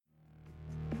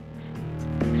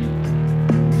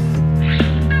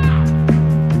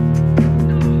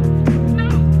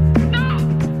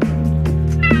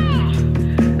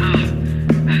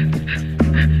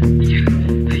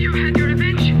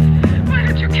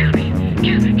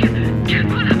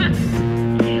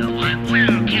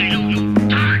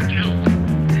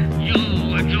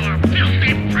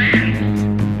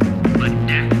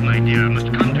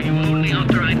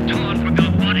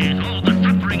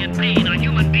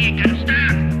He can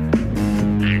stand.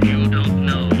 And you don't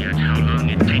know yet how long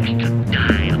it takes to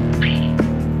die of pain.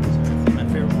 My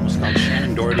favorite one was called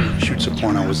Shannon Doherty Shoots a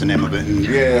Porno was the name of it. And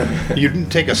Yeah. you'd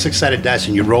take a 6-sided dice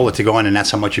and you roll it to go in, and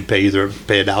that's how much you pay. Either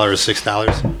pay $1 or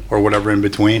 $6 or whatever in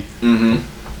between. Mm-hmm.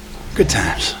 Good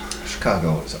times.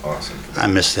 Chicago is awesome. I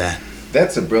miss that.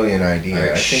 That's a brilliant idea. All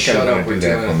right, I think shut I'm up, going to we're do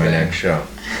that doing for my a thing. next show.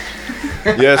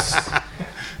 Yes.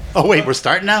 Oh, wait, we're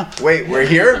starting now? Wait, we're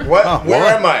here? What? Oh, Where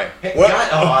what? am I? Hey, What?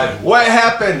 God, I've What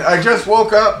happened? I just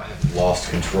woke up. lost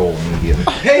control immediately.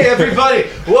 Hey everybody,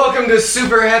 welcome to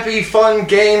Super Happy Fun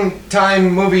Game Time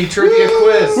Movie Trivia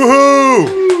Quiz.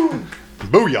 Woohoo!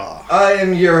 Booyah! I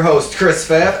am your host, Chris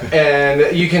Fapp,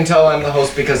 and you can tell I'm the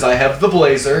host because I have the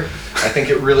blazer. I think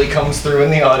it really comes through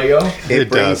in the audio. It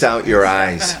brings does. out your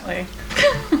eyes. Definitely.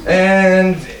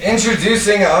 And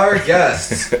introducing our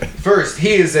guests. First,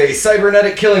 he is a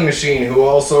cybernetic killing machine who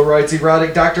also writes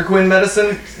erotic Dr. Quinn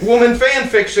medicine woman fan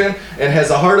fiction and has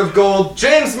a heart of gold,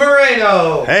 James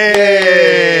Moreno.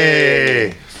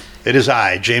 Hey! It is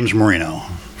I, James Marino.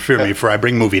 Fear me, for I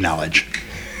bring movie knowledge.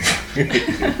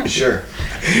 Sure.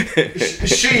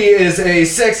 She is a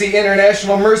sexy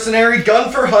international mercenary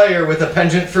gun for hire with a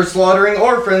penchant for slaughtering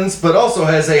orphans, but also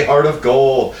has a heart of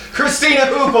gold. Christina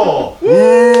Hoople!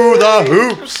 Ooh, the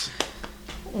hoops!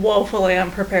 Woefully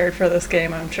unprepared for this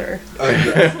game, I'm sure.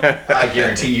 I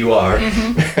guarantee you are.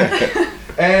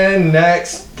 And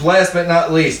next, last but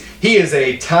not least, he is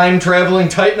a time-traveling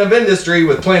titan of industry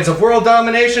with plans of world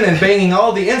domination and banging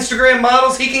all the Instagram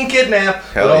models he can kidnap,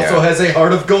 Hell but also yeah. has a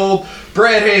heart of gold,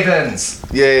 Brad Havens.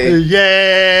 Yay.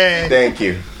 Yay! Thank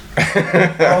you.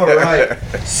 All right.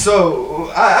 So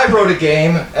I wrote a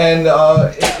game, and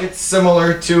it's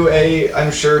similar to a,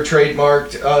 I'm sure,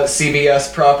 trademarked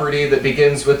CBS property that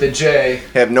begins with a J.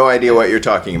 Have no idea what you're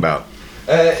talking about.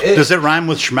 Does it rhyme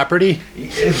with Schmepperty?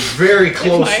 It's very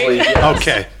closely. might. Yes.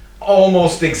 Okay.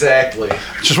 Almost exactly.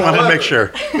 Just wanted to make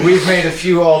sure. We've made a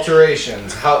few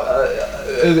alterations.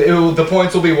 The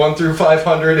points will be 1 through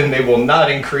 500, and they will not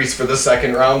increase for the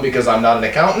second round because I'm not an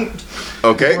accountant.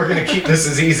 Okay? We're going to keep this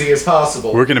as easy as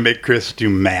possible. We're going to make Chris do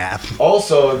math.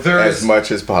 Also, As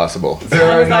much as possible. there are As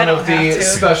long as I none don't of the have to.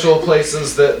 special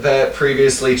places that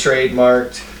previously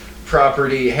trademarked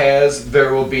property has.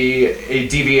 There will be a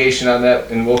deviation on that,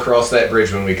 and we'll cross that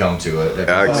bridge when we come to it.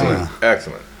 Excellent.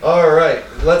 Excellent. All right,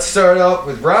 let's start out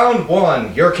with round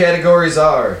one. Your categories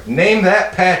are Name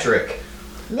That Patrick,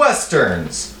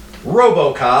 Westerns,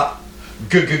 RoboCop,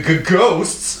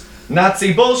 Ghosts,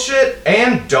 Nazi Bullshit,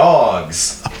 and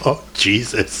Dogs. Oh,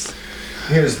 Jesus.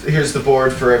 Here's the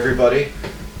board for everybody.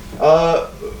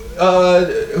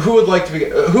 Who would like to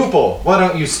begin? Hoople, why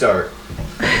don't you start?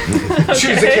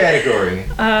 Choose a category.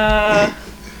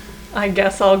 I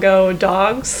guess I'll go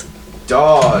dogs.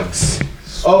 Dogs.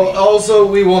 Oh, also,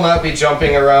 we will not be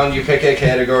jumping around. You pick a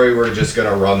category, we're just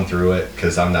gonna run through it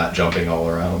because I'm not jumping all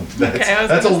around. Okay, I was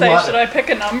that's going a to say, lot. should I pick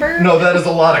a number? No, that is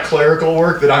a lot of clerical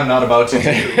work that I'm not about to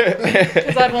do.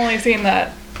 Because I've only seen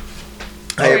that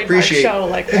I trademark appreciate show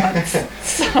like once.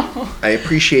 So, I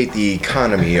appreciate the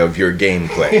economy of your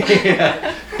gameplay.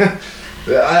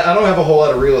 I don't have a whole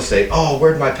lot of real estate. Oh,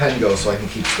 where'd my pen go so I can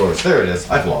keep scores? There it is.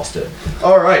 I've lost it.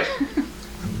 All right.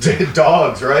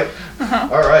 Dogs, right?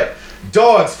 All right.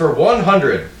 Dogs for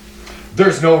 100.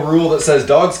 There's no rule that says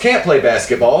dogs can't play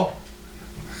basketball.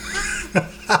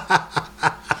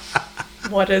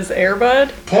 what is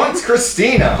Airbud? Points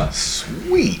Christina.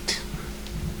 Sweet.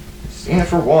 Christina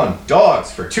for 1.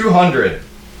 Dogs for 200.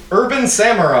 Urban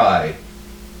Samurai.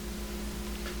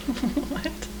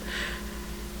 What?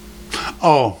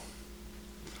 Oh.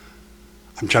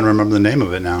 I'm trying to remember the name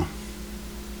of it now.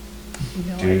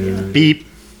 No idea. Beep.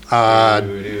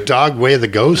 Dog Way of the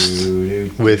Ghost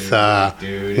with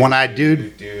One-Eyed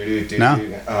Dude.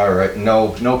 No? All right.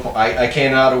 No. I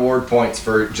cannot award points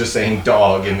for just saying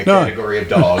dog in the No. category of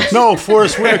dogs. No,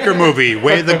 Forrest Whitaker movie,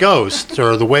 Way of the Ghost,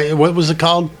 or the Way. What was it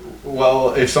called?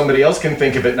 Well, if somebody else can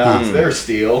think of it now, it's their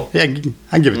steal. Yeah,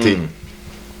 I give it to you.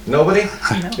 Nobody?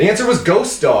 The answer was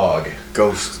Ghost Dog.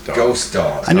 Ghost dog. Ghost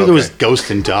Dog. I knew there was Okay. Ghost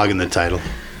and Dog in the title.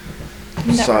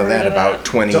 Never Saw heard that of about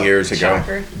 20 years ago.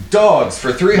 Shocker. Dogs for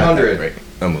Not that 300. great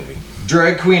a movie.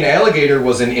 Drag Queen Alligator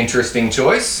was an interesting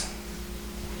choice.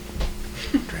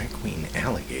 Drag Queen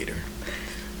Alligator.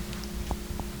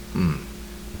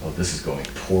 Oh, this is going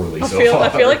poorly I so feel, far. I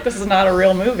feel like this is not a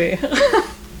real movie.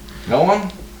 No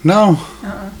one? No,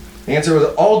 The answer was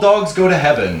All Dogs Go to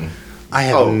Heaven. I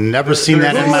have never seen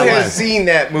that in Who my has life. seen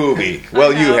that movie?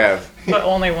 Well, you have. But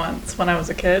only once when I was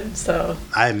a kid, so.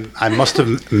 I must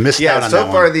have missed out Yeah, on so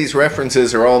that far one. these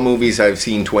references are all movies I've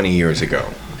seen 20 years ago.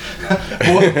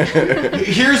 Well,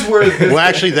 here's where this, Well,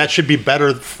 actually, that should be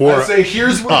better for I say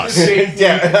here's where us. this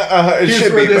game, it here's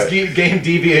should where be. this But game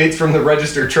deviates from the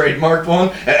registered trademark one.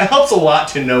 It helps a lot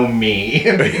to know me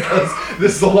because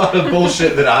this is a lot of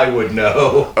bullshit that I would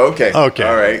know. okay. Okay.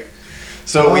 All right.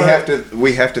 So All we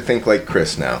right. have to think like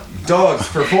Chris now. Dogs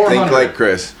for 400. Think like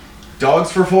Chris.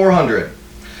 Dogs for 400.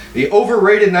 The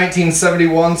overrated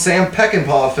 1971 Sam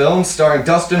Peckinpah film starring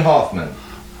Dustin Hoffman.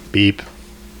 beep.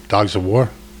 Dogs of War.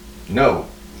 No.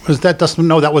 Was that Dustin?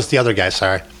 No, that was the other guy.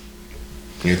 Sorry.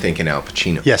 You're thinking Al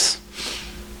Pacino. Yes.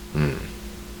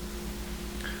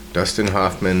 Dustin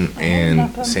Hoffman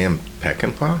and Sam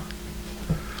Peckinpah.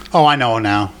 Oh, I know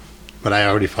now, but I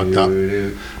already fucked up.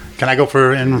 Can I go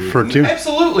for two?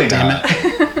 Absolutely not.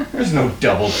 There's no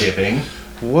double dipping.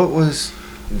 What was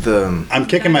the? I'm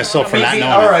kicking myself for not Maybe,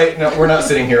 knowing. all it. right, no, we're not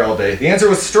sitting here all day. The answer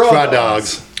was Straw, Straw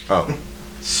Dogs. Dogs. Oh,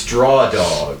 Straw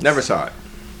Dogs. never saw it.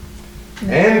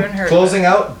 Never even And heard of closing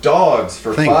out Dogs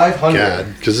for Thank 500. God,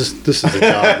 because this is a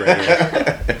dog right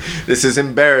here. This is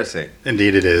embarrassing.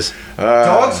 Indeed, it is.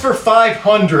 Dogs for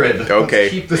 500. Okay.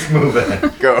 Let's keep this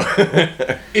moving. Go.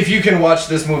 If you can watch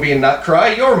this movie and not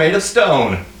cry, you're made of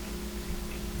stone.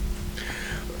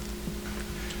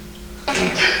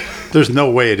 There's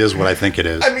no way it is what I think it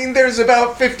is. I mean, there's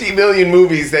about 50 million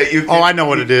movies that you. Can, Oh, I know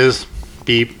what it is.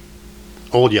 Beep.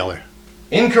 Old Yeller.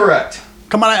 Incorrect.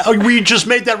 Come on, we just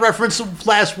made that reference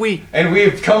last week. And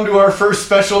we've come to our first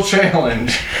special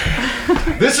challenge.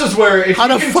 This is where if How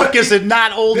you the can fuck is it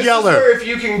not Old This is Yeller? where if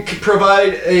you can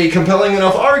provide a compelling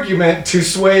enough argument to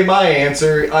sway my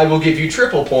answer, I will give you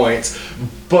triple points.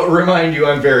 But remind you,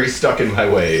 I'm very stuck in my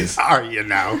ways. Are you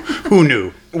now? Who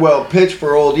knew? Well, pitch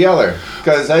for Old Yeller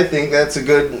because I think that's a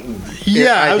good.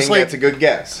 Yeah, I I was think like- that's a good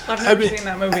guess. I've I never mean, seen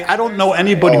that movie. I don't know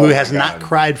anybody Oh who my has not God.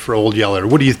 cried for Old Yeller.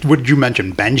 What did you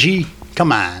mention? Benji?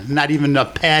 Come on, not even a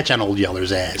patch on Old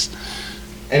Yeller's ass.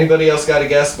 Anybody else got a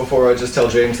guess before I just tell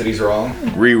James that he's wrong?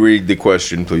 Reread the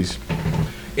question, please.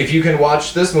 If you can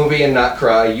watch this movie and not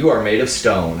cry, you are made of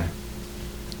stone.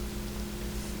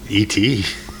 E.T.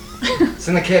 It's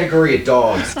in the category of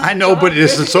dogs. I know, but it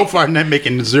is so far not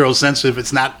making zero sense if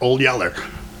it's not Old Yeller.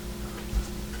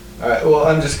 Alright, well,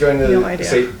 I'm just going to No idea.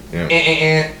 say.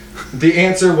 Yeah. The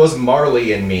answer was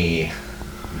Marley and Me.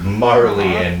 Marley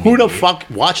and Me. Who the fuck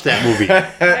watched that movie?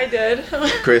 I did.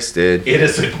 Chris did. It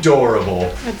is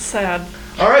adorable. It's sad.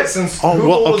 Alright, since. Oh, Hoople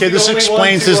well, was okay, the this only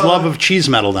explains one to, his love of cheese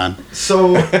metal then.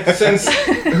 So, since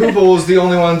Hoople was the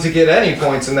only one to get any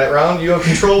points in that round, you have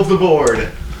control of the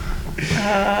board.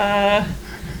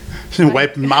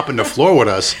 Mopping the floor with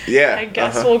us. Yeah. I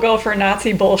guess we'll go for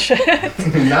Nazi bullshit.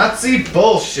 Nazi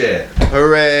bullshit.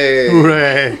 Hooray.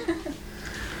 Hooray.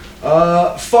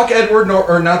 Fuck Edward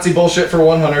Norton, or Nazi bullshit for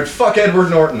 100. Fuck Edward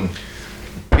Norton.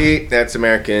 Beep. That's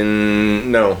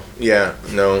American. No. Yeah.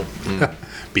 No.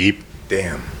 Beep.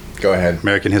 Damn. Go ahead.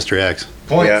 American History X.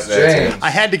 Points, Yeah, that's James. I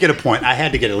had to get a point. I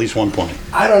had to get at least 1 point.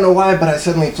 I don't know why, but I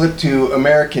suddenly flipped to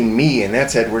American Me, and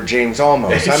that's Edward James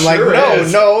Olmos. It I'm like, sure no,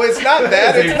 is. no, it's not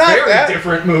that. It's It's a not very that.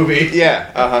 different movie.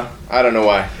 Yeah. I don't know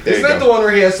why. There Isn't you that go. the one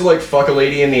where he has to like fuck a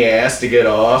lady in the ass to get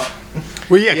off?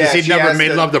 Well, yeah, because Yeah, he she never has made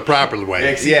to- love the proper way.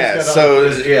 Yeah, He's got so-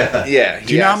 all- yeah. Yeah.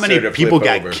 Do you know how many people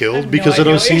got killed because of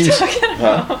No those idea what you're scenes? talking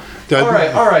about. All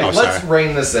right. Oh, let's sorry.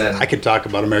 rein this in. I could talk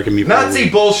about American Me. for a Nazi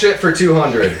week. bullshit for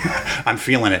 200. I'm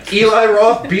feeling it. Eli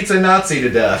Roth beats a Nazi to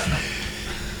death.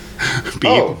 Beep.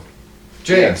 Oh,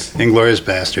 James. Inglorious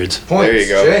Bastards. Points. There you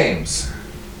go. James.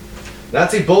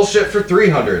 Nazi bullshit for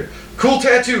 300. Cool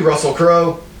tattoo, Russell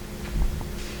Crowe.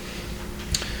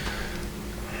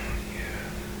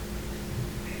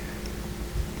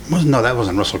 No, that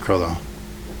wasn't Russell Crowe though.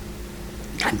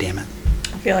 God damn it.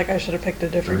 I feel like I should have picked a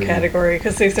different 3, category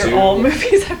because these are 2, all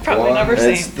movies I've probably 1. never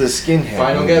that's seen. the skinhead.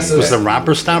 Final movie. guesses. Was the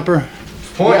Romper Stomper?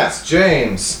 Points,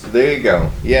 James. There you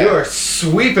go. Yeah. You are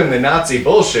sweeping the Nazi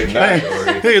bullshit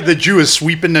category. Hey, the Jew is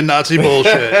sweeping the Nazi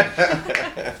bullshit.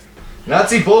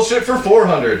 Nazi bullshit for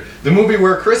 400. The movie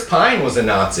where Chris Pine was a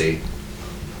Nazi.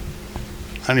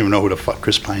 I don't even know who the fuck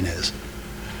Chris Pine is.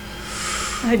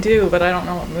 I do, but I don't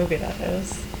know what movie that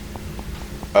is.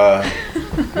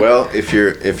 Well, if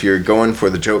you're going for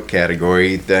the joke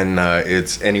category, then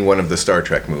it's any one of the Star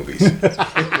Trek movies.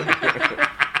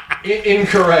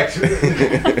 Incorrect.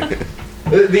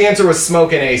 The answer was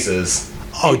Smoking Aces.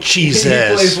 Oh He plays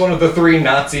Jesus! one of the 3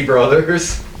 Nazi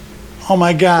brothers. Oh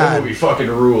my That movie God! fucking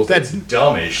rules. That's- That's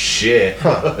dumb as shit.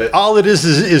 All it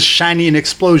is shiny and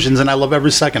explosions, and I love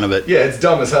every second of it. Yeah, it's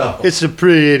dumb as hell. It's a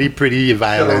pretty Got a real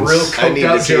violence. I need coked to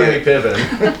out see Jeremy it.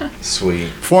 Piven. Sweet.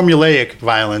 Formulaic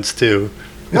violence too.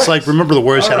 It's like, remember the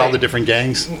words had all Alright. the different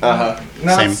gangs?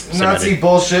 Nazi same idea.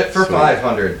 bullshit for Sweet.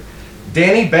 500.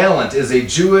 Danny Ballant is a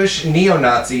Jewish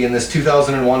neo-Nazi in this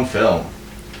 2001 film.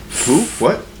 Who?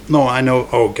 What? No, I know.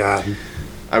 Oh, God.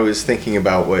 I was thinking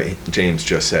about what James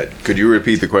just said. Could you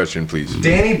repeat the question, please?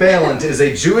 Danny Ballant is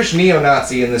a Jewish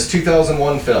neo-Nazi in this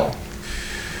 2001 film.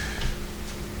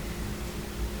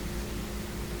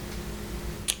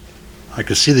 I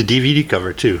could see the DVD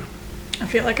cover, too. I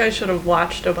feel like I should have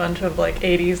watched a bunch of like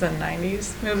 80s and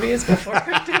 90s movies before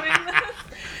doing this.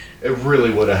 It really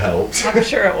would have helped. I'm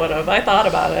sure it would have. I thought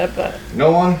about it, but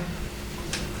No one?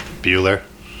 Bueller.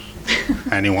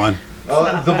 Anyone?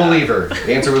 The Believer.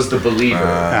 The answer was The Believer.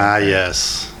 Ah,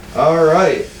 yes. All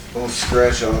right. We'll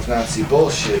scratch off Nazi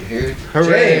bullshit here.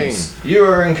 Hooray. James, you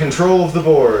are in control of the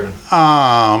board.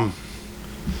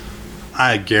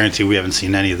 I guarantee we haven't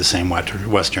seen any of the same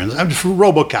westerns. I'm just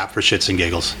RoboCop for shits and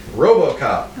giggles.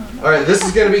 RoboCop. All right, this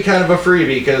is going to be kind of a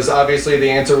freebie because obviously the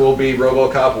answer will be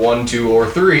RoboCop 1, 2, or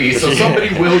 3. So somebody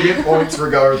will get points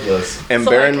regardless. And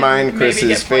So bear I in can mind, maybe Chris's get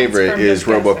points favorite from is just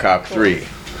guessing. RoboCop Cool. 3.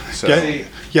 So,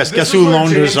 Yes, This guess is who where loaned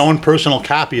his James- own personal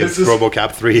copy of This is-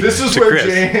 RoboCop 3 This is to where Chris?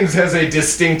 James has a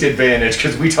distinct advantage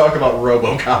because we talk about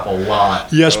RoboCop a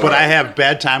lot. Yes, but I have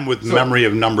bad time with memory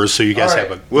of numbers, so you guys All right,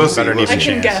 have a we'll see, better we'll even I see.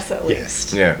 can chance. guess at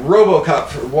least. yeah. RoboCop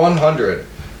for 100.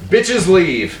 Bitches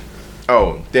leave.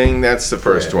 Oh, dang, that's the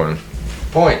first one.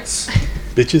 Points.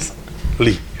 Bitches,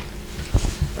 leave.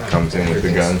 Comes in with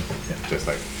the gun. Just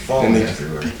like. Falling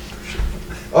everywhere.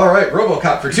 All right,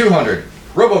 RoboCop for 200.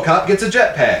 RoboCop gets a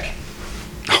jetpack.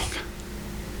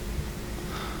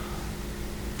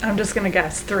 I'm just gonna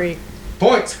guess 3.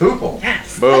 Points. Hoople.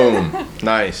 Yes. Boom.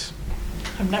 Nice.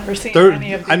 I've never seen They're,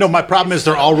 any of these. I know my problem movies, is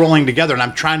they're so- all rolling together, and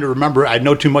I'm trying to remember. I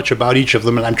know too much about each of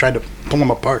them, and I'm trying to pull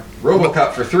them apart.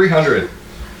 RoboCop for 300.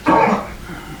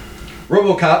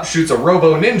 RoboCop shoots a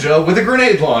Robo Ninja with a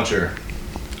grenade launcher.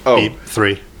 Oh, Beep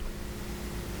 3.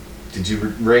 Did you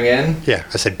ring in? Yeah,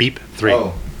 I said beep 3.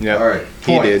 Oh, yeah. all right.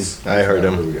 He Points. did. I heard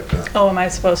him. Where we go? Oh, am I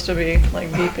supposed to be like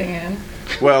beeping in?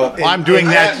 Well, I'm doing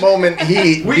in that- moment,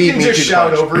 he We beat can me just to the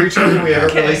shout punch. over each other. We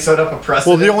haven't really Okay. set up a precedent.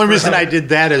 Well, the only for reason how- I did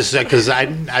that is because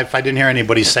if I didn't hear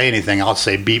anybody say anything, I'll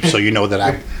say beep so you know that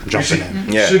I'm We jumping should,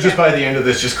 in. Yeah. should just by the end of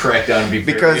this just crack down and be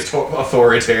Because- very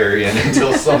authoritarian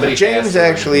until somebody. James asks for it.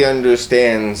 actually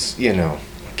understands,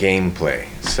 gameplay.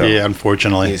 So Yeah,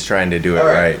 unfortunately. he's trying to do it All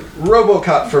right. right.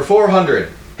 RoboCop for 400.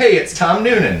 Hey, it's Tom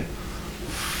Noonan.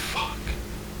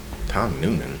 Tom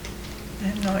Noonan. I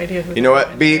have no idea who. You know that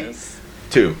what? Beep. is.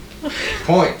 2.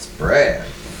 Points, Brad.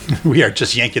 We are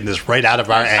just yanking this right out of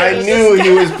our I ass. knew he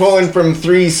was pulling from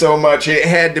 3 so much, it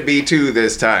had to be 2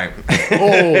 this time.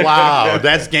 Oh, wow.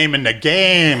 That's game in the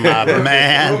game, my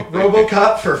man.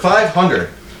 RoboCop for 500.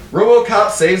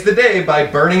 RoboCop saves the day by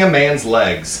burning a man's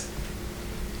legs.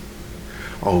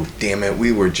 Oh, damn it.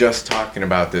 We were just talking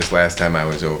about this last time I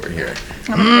was over here.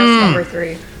 I'm gonna guess number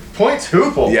 3. Points,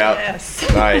 Hoople. Yeah. Yes.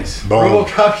 Nice. Boom.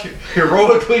 RoboCop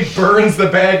heroically burns the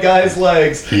bad guy's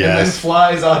legs and then Yes.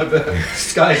 flies out of the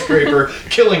skyscraper,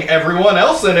 killing everyone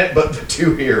else in it but the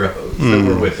 2 heroes that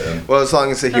were with him. Well, as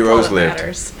long as the That's all heroes that lived.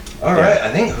 matters. All right,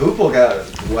 I think Hoople got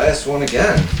the last one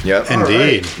again. Yep. All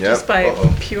Indeed. right. Yep. Just by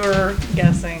Uh-oh. pure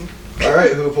guessing. All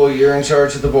right, Hoople, you're in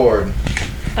charge of the board.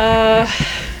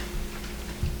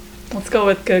 Let's go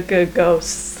with Good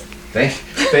Ghosts.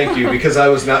 Thank you, because I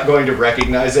was not going to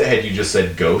recognize it had you just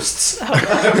said ghosts.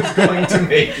 I was going to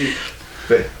make you.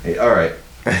 But, hey, all right.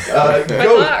 I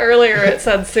Go. thought earlier it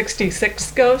said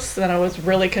 66 ghosts, and I was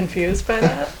really confused by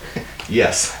that.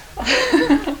 Yes.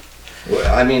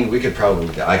 Well, I mean,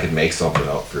 I could make something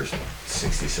up for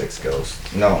 66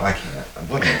 ghosts. No, I can't.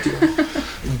 What am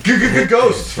I doing?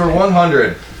 Ghosts for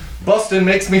 100. Bustin'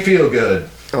 makes me feel good.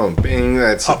 Oh, bing.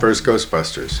 That's the first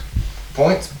Ghostbusters.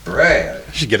 Points, Brad.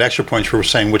 You should get extra points for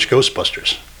saying which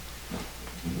Ghostbusters.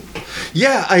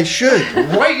 Yeah, I should.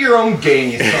 Write your own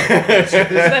game, you son of a bitch.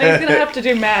 Then he's gonna have to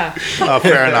do math.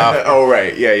 Fair enough. Oh,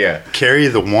 right. Yeah, yeah. Carry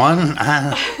the one.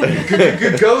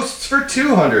 Ghosts for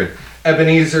 200.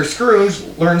 Ebenezer Scrooge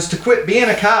learns to quit being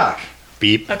a cock.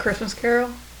 Beep. A Christmas Carol.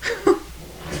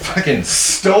 Fucking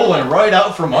stolen right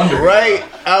out from under. me. Right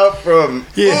out from.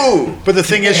 Yeah. Ooh. But the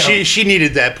thing is, she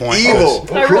needed that point. Evil.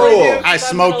 I really Cruel. do. I I'm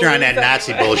smoked her gonna on that lose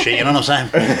Nazi anyway. bullshit. You know what I'm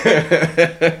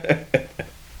saying?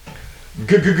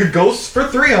 Ghosts for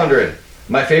 300.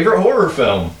 My favorite horror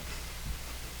film.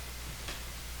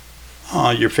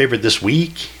 Oh, your favorite this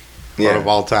week? Or Yeah. of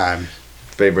all time?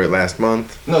 Favorite last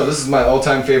month. No, this is my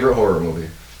all-time favorite horror movie.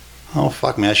 Oh,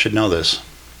 fuck me. I should know this.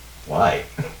 Why?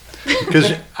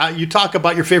 Because you talk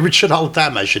about your favorite shit all the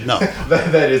time. I should know.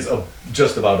 That is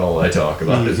just about all I talk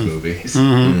about is movies.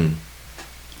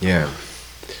 Yeah.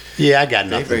 Yeah, I got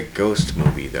nothing. Favorite ghost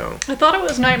movie, though. I thought it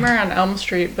was Nightmare on Elm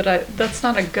Street, but that's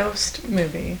not a ghost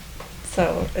movie.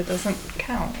 so it doesn't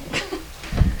count.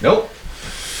 Nope.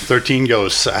 13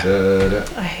 Ghosts. I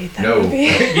hate that No. movie.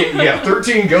 Yeah,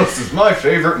 13 Ghosts is my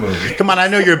favorite movie. Come on, I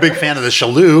know you're a big fan of the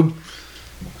Shaloub.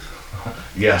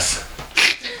 Yes.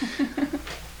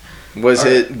 Was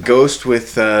it Ghost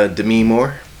with Demi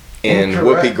Moore and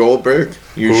Incorrect. Whoopi Goldberg?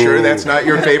 You Ooh. sure that's not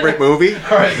your favorite movie?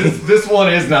 All right, this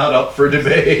one is not up for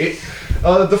debate.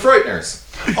 The Frighteners.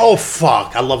 Oh,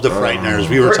 fuck. I love the Frighteners.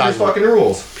 We were Frighteners talking. fucking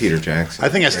rules. Peter Jackson. I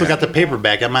think I still got the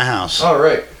paperback at my house. All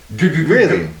right.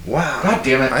 Really? Wow. God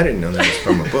damn it. I didn't know that was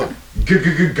from a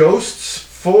book. Ghosts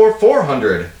for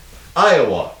 400.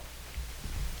 Iowa.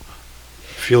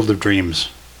 Field of Dreams.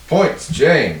 Points,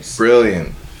 James.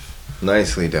 Brilliant.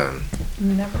 Nicely done.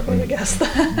 Never would have guessed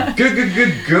that.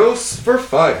 Ghosts for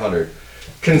 500.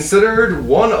 Considered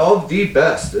one of the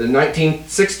best. A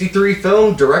 1963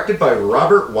 film directed by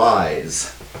Robert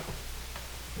Wise.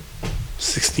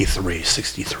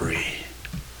 63.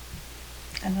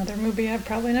 Another movie I've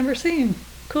probably never seen.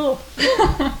 Cool.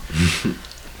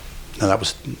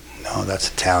 No, that's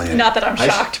Italian. Not that I'm I-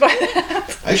 shocked by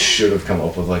that. I should have come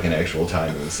up with like an actual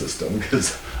timing system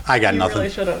because I got You nothing. really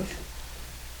should have.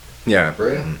 Yeah.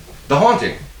 The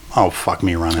Haunting. Oh, fuck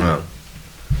me running. Oh.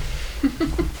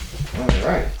 All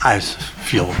right. I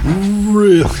feel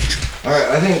really. All right.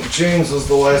 I think James was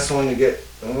the last one to get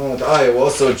to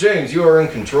Iowa. So James, you are in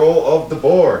control of the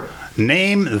board.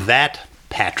 Name that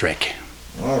Patrick.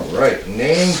 All right.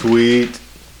 Name Sweet.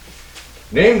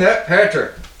 that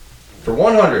Patrick for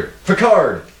 100.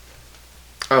 Picard.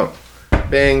 Oh.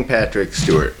 Bang Patrick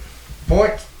Stewart.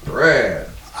 Point. Brad.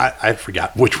 I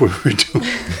forgot which we were doing.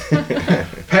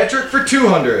 Patrick for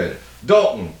 200.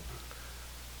 Dalton.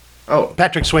 Oh.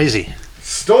 Patrick Swayze.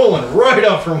 Stolen right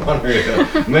up from under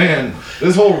you. Man,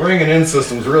 this whole ring and in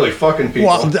system's really fucking people.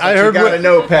 Well, I You heard. gotta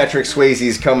know Patrick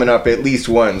Swayze's coming up at least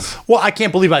once. Well, I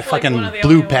can't believe I like fucking one of the blew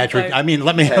only ones Patrick. I- I mean,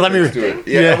 let me. Patrick Stewart.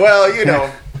 Yeah, Yeah. well, you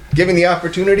know, given the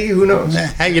opportunity, who knows?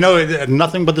 Hey, you know,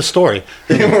 nothing but the story.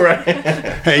 Right.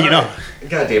 Hey, you know,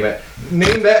 God damn it.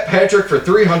 Name that Patrick for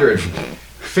 300.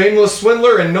 Fameless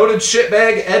swindler and noted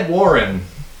shitbag Ed Warren.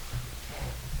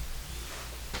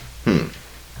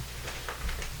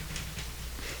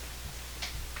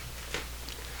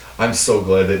 I'm so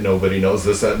glad that nobody knows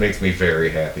this. That makes me very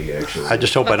happy, actually. I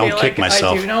just hope I feel don't kick like if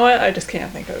myself. I do know it. I just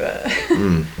can't think of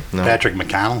it. No. Patrick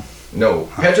McConnell. No,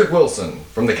 Patrick Wilson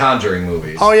from the Conjuring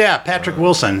movies. Oh yeah, Patrick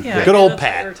Wilson. Yeah, Good old that's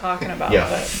what we were Pat. talking about. Yeah,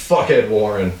 But fuck Ed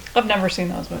Warren. I've never seen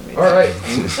those movies. All right,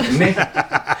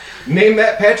 name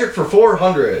that Patrick for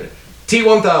 400.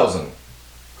 T1000. Patrick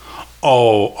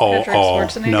Oh,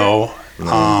 Schwarzenegger? no.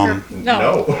 No.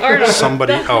 No. Arnold.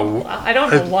 Somebody- oh. I don't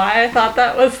know why I thought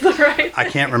that was the right. I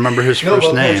can't remember his No, first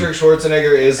but name. Patrick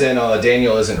Schwarzenegger is in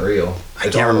Daniel Isn't Real. I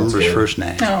can't remember his first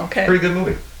name. Oh, okay. Pretty good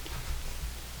movie.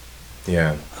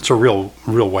 Yeah. It's a real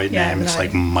white Yeah, name. It's right.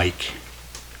 like Mike.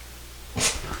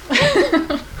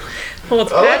 Well,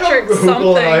 it's I like how Patrick Google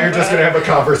something. and I are just but- going to have a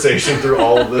conversation through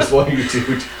all of this while you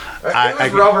two. It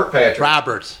was Robert Patrick.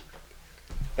 Roberts.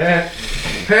 And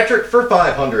Patrick for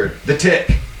 500. The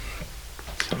Tick.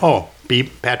 Oh,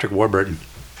 beep Patrick Warburton.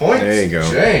 Points. There you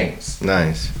go. James.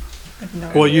 Nice. I have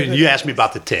no Well, idea you who asked me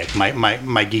about the Tick.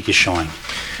 My geek is showing.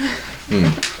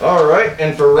 All right,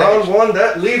 and for round one,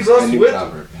 that leaves us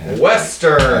with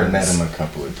Westerns. I met him a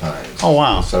couple of times. Oh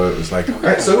wow. So it was like, All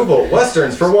right, so Hubo,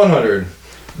 Westerns for 100.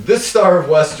 This star of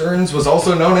Westerns was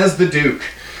also known as the Duke.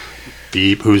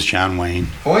 Beep. Who's John Wayne?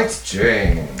 Points,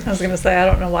 James. I was gonna say I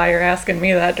don't know why you're asking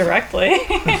me that directly.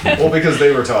 Well, because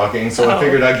they were talking, so I Oh,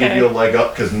 figured I'd give okay. you a leg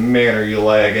up, because man, are you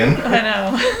lagging. I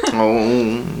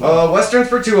know. oh, Westerns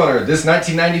for 200. This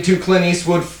 1992 Clint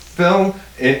Eastwood film,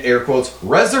 in air quotes,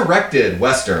 resurrected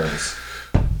Westerns.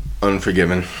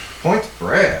 Unforgiven. Points,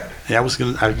 Brad. Yeah, I was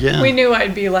gonna. Yeah. We knew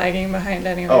I'd be lagging behind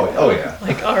anyway. Oh, yeah.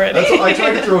 Like already. That's why I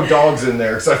tried to throw dogs in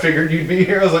there, because I figured you'd be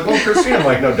here. I was like, well, Christina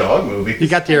might know dog movies. You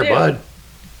got there, I do. bud.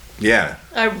 Yeah.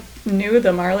 I knew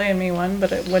the Marley and Me one,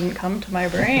 but it wouldn't come to my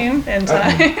brain in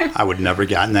time. I would never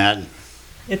gotten that.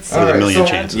 It's All With a right, million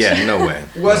so- chances. Yeah, no way.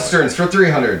 Westerns for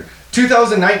 300.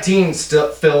 2019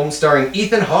 film starring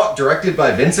Ethan Hawke, directed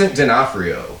by Vincent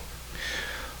D'Onofrio.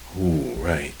 Ooh,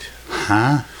 right.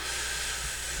 Huh?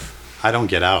 I don't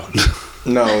get out.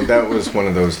 No, that was one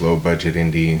of those low budget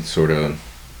indie sort of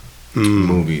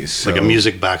movies. Like a so-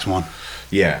 music box one.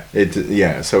 Yeah,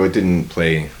 so it didn't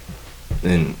play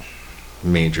in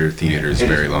major theaters It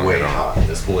very is long way at all. hot,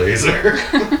 this blazer.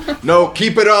 No,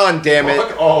 keep it on, damn it.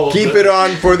 Fuck all of Keep it. it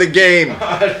on for the game.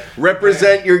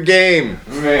 Represent your game.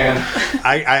 Man.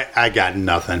 I got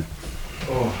nothing.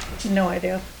 no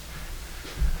idea.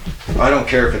 I don't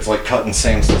care if it's like cutting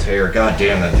Samson's hair. God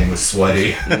damn, that thing was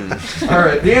sweaty. All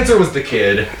right, the answer was The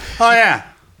Kid. Oh yeah.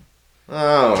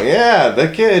 Oh yeah, The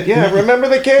Kid. Yeah, remember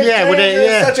The Kid? Yeah, with James? the- It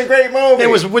was yeah. such a great movie. It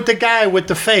was with the guy with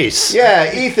the face.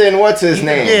 Yeah, Ethan. What's his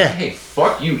name? Yeah. Hey,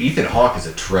 fuck you. Ethan Hawke is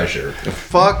a treasure.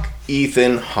 Fuck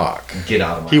Ethan Hawke. Get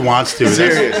out of my He wants to.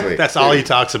 Seriously. That's all he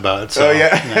talks about. So, Oh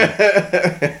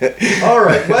yeah. All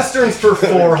right, westerns for Give her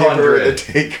the 400.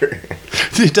 taker.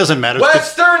 It doesn't matter.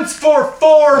 Westerns for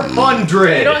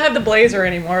 400. You don't have the blazer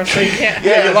anymore, so you can't.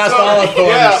 Yeah, you lost all authority,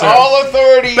 Yeah, sir. all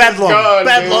authority. is Bedlam. gone,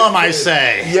 Bedlam, dude. I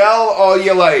say. Yell all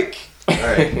you like. All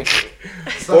right.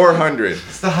 400.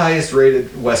 It's the highest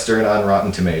rated western on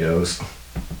Rotten Tomatoes.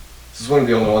 This is one of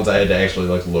the only ones I had to actually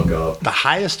like look up. The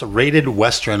highest rated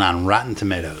Western on Rotten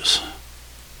Tomatoes.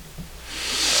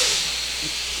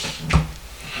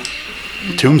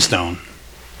 Tombstone.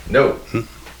 No.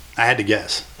 I had to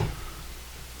guess.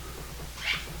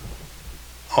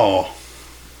 Oh.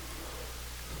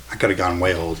 I could have gone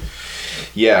way old.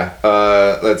 Yeah.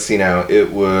 Let's see now.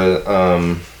 It was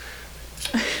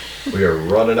We are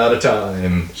running out of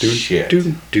time. shit.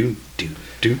 Do.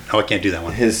 Oh, I can't do that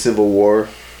one. His Civil War.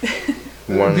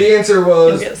 One. The answer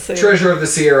was You'll get sued. Treasure of the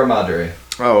Sierra Madre.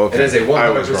 Oh, okay. It is a I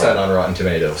was 100% wrong. on Rotten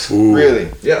Tomatoes. Ooh. Really?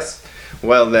 Yes.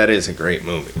 Well, that is a great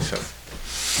movie. So.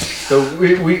 So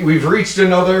we've reached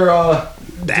another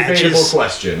debatable Batches.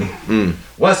 question.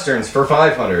 Westerns for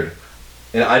 500.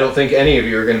 And I don't think any of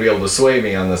you are going to be able to sway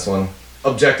me on this one.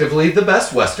 Objectively, the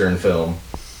best Western film.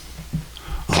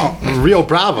 Oh, Rio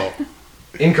Bravo.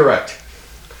 Incorrect.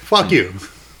 Fuck you.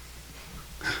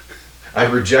 I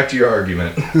reject your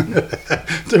argument.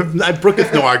 I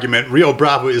brooketh no argument. Rio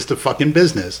Bravo is the fucking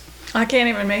business. I can't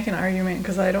even make an argument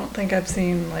because I don't think I've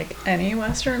seen like any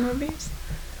Western movies.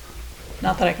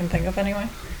 Not that I can think of anyway.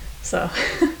 So,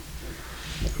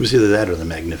 It was either that or the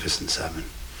Magnificent Seven.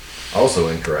 Also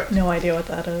incorrect. no idea what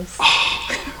that is.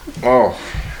 Oh,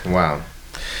 wow.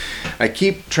 I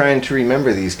keep trying to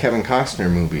remember these Kevin Costner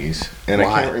movies, and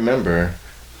Why? I can't remember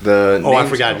the. Oh, I names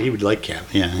forgot. of He them, would like Cap.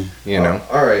 Yeah. You know.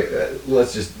 All right,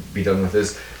 let's just be done with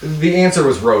this. The answer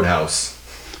was Roadhouse.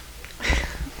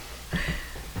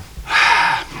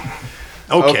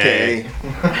 Okay.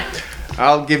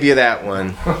 I'll give you that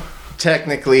one.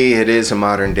 Technically, it is a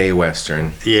modern day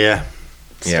Western. Yeah.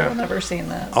 Still Yeah. never seen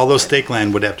that. Although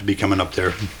Stakeland would have to be coming up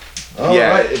there. All Yeah,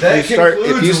 right, that if you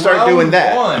concludes start round doing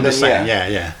that, one. I'm just Then,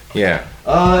 saying. Yeah.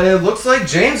 Yeah. It looks like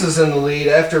James is in the lead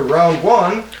after round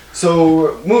one.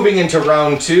 So moving into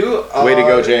round two. Way to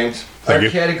go, James. Our Thank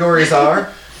you. categories are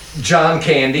John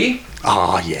Candy,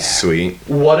 Oh, yeah. Sweet.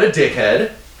 What a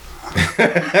Dickhead.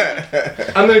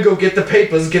 I'm gonna go get the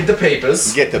papers. Get the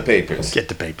papers. Get the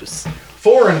papers.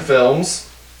 Foreign films,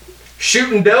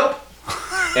 Shooting Dope,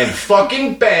 and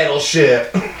fucking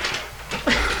Battleship.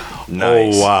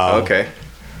 Nice. Oh, wow. Okay.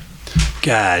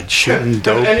 God, shooting Have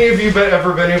dope. any of you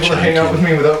ever been able to John hang out with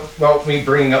Candy. me without me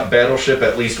bringing up Battleship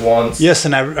at least once? Yes,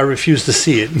 and I refuse to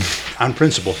see it on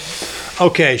principle.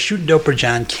 Okay, shooting dope or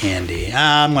John Candy?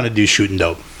 I'm going to do shooting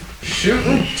dope.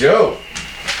 Shooting Dope.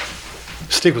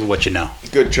 Stick with what you know.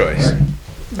 Good choice. I'm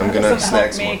That gonna doesn't snack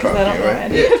help some me more 'cause I don't coffee, know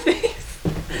right?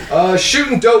 any of these.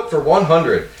 Shooting Dope for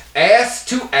 100. Ass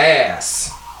to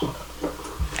Ass.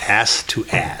 Ass to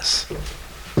ass.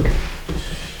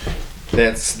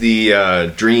 That's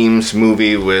the Dreams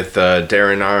movie with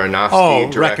Darren Aronofsky Oh,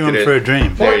 directed Requiem it. for a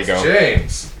Dream. There you Points, go.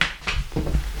 James.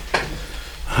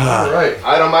 All right.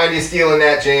 I don't mind you stealing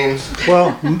that, James.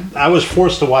 Well, I was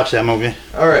forced to watch that movie.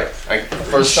 All right.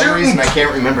 For some Shooting- reason, I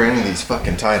can't remember any of these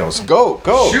fucking titles. Go.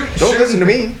 Shoot- Don't shoot. listen to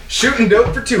me. Shooting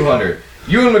Dope for 200.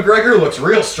 Ewan McGregor looks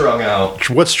real strung out.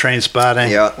 What's Train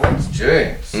Spotting? Yeah. Points,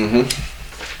 James.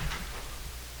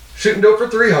 Shooting Dope for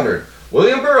 300.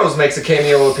 William Burroughs makes a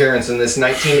cameo appearance in this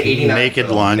 1989 Naked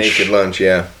film. Lunch. Naked Lunch,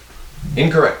 yeah.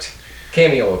 Incorrect.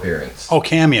 Cameo appearance Oh,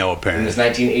 cameo in apparently. this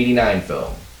 1989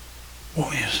 film. Oh,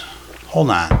 yes. Hold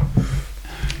on.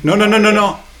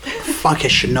 No. Fuck, I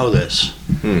should know this.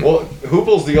 Well,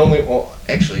 Hoople's the only. Well,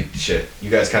 actually, shit. You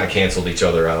guys kind of canceled each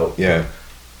other out. Yeah.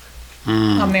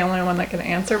 I'm the only one that can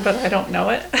answer, but I don't know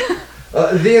it.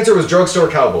 The answer was Drugstore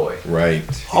Cowboy. Right.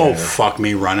 Oh, yeah. fuck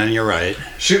me running. You're right.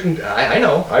 Shooting. I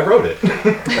know. I wrote it.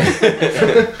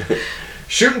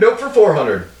 Shooting Dope for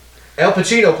 400. Al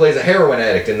Pacino plays a heroin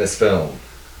addict in this film.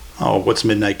 Oh, what's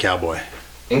Midnight Cowboy?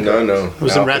 No.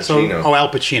 Was Al it Ratso? Pacino. Oh, Al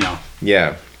Pacino.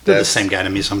 Yeah. They're the same guy to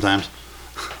me sometimes.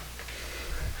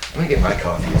 I'm gonna get my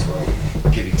coffee as well.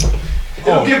 Give you.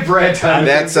 It'll give Brad time.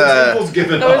 That's, Hoople's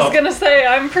giving I was up. gonna say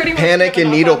I'm pretty much Panic giving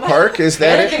in up Needle on that. Park, is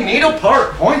that Panic it? in Needle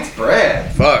Park. Points,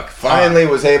 Brad. Fuck. Finally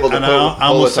was able to And pull I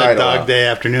almost a said title Dog out. Day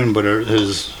Afternoon, but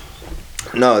his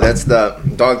No, that's the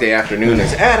Dog Day Afternoon.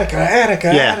 Is Attica,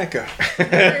 Yeah. Attica.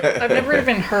 I've never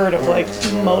even heard of like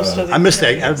most of these. I missed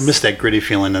that. I movies. missed that gritty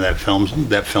feeling of that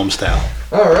film style.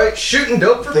 All right, shooting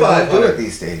dope for They don't do it 500.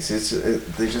 these days.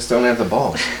 They just don't have the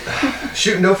balls.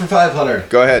 Shooting dope for 500.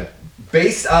 Go ahead.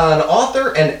 Based on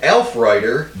author and elf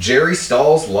writer Jerry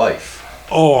Stahl's life.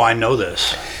 Oh, I know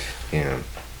this. Yeah.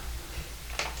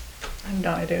 I have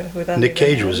no idea who that. Nick even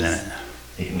Cage was is. in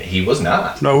it. He was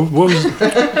not. No, what was?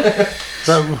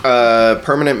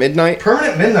 Permanent Midnight.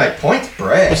 Permanent Midnight, points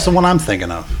Brad. What's the one I'm thinking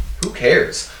of? Who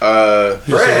cares? Who's the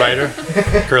Brad.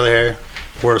 writer? Curly hair,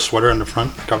 wore a sweater on the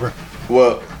front cover.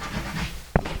 Well.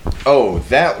 Oh,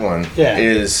 that one Yeah.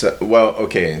 is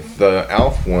okay. The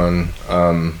Alf one.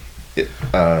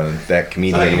 That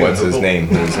comedian. I What's his Google. name?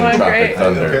 Who's in Oh, Tropic great.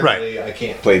 Thunder. Apparently, I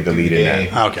can't Played the lead in that.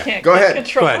 game. Okay, Can't Go get ahead.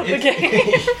 control Go of the ahead.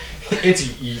 game.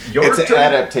 It's your It's an turn.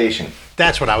 adaptation.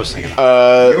 that's what I was thinking of.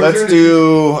 Your Let's turn.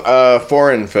 do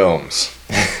foreign films.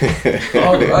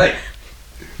 All right.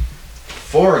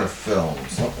 Foreign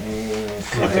films. Let me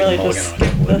I'd really just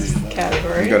skip this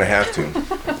category. I'm gonna have to.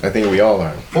 I think we all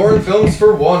are. Foreign films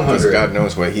for Because 100. God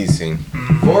knows what he's seen.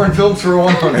 Foreign films for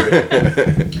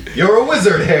 100. You're a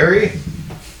wizard, Harry.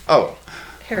 Oh,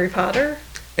 Harry Potter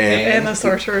and and the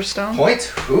Sorcerer's Stone.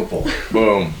 Point Hoople.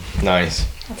 boom, nice.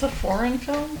 That's a foreign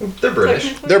film. They're British.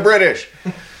 Technically? They're British.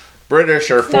 British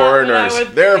are not what I foreigners.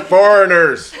 would They're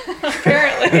foreigners.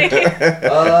 Apparently.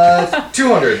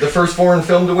 200. The first foreign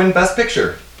film to win Best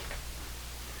Picture.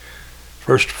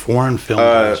 First foreign film.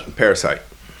 Parasite.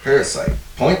 Parasite.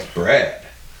 Point Brad.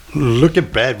 Look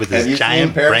at Brad with Have his you giant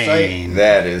seen Parasite? brain.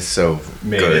 That is so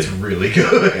Man, good. it's really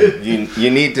good. You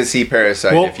need to see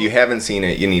Parasite. Well- if you haven't seen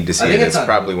it, you need to see I it. think It's on-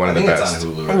 probably one of the I think best. It's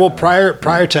on Hulu right Well, now.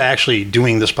 prior to actually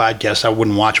doing this podcast, I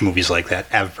wouldn't watch movies like that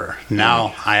ever.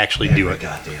 Now I actually do it.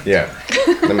 Goddamn. Yeah,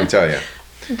 let me tell you.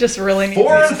 Just really need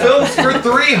Foreign to films for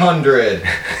 300.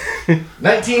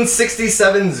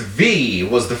 1967's V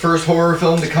was the first horror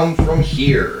film to come from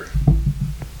here.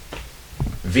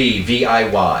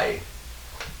 V-I-Y.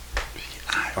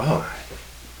 Oh,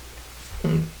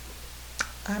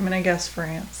 I'm gonna guess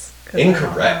France. 'cause I don't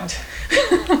Incorrect.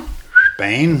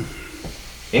 Bane.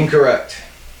 Incorrect.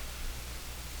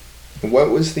 what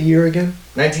was the year again?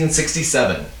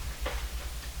 1967.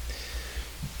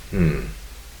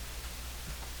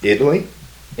 Italy.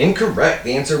 Incorrect.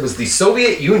 The answer was the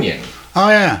Soviet Union. Oh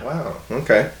yeah. Wow.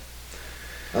 Okay.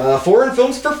 Foreign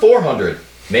films for 400.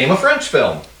 Name a French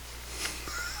film.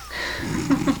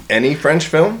 Any French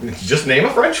film? Just name a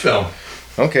French film.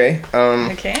 Okay. know.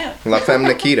 I can't. La Femme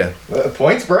Nikita.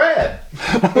 Points Brad.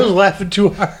 I was laughing too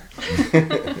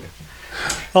hard.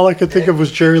 All I could think of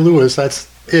was Jerry Lewis. That's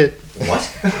it. What?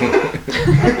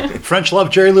 French love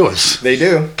Jerry Lewis. They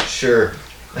do. Sure.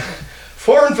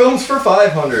 Foreign films for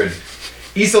 500.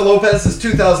 Issa Lopez's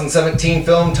 2017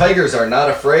 film Tigers Are Not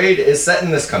Afraid is set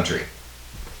in this country.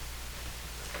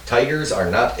 Tigers Are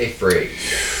Not Afraid.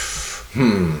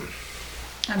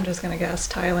 I'm just gonna guess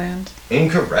Thailand.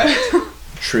 Incorrect.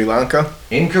 Sri Lanka.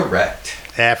 Incorrect.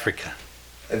 Africa.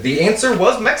 The answer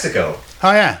was Mexico.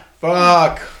 Oh yeah.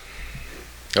 Fuck.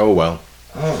 Oh well.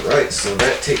 Alright, so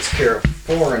that takes care of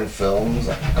foreign films.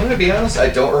 I'm gonna be honest, I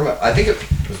don't remember. I think it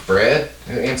was Brad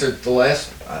who answered the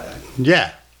last.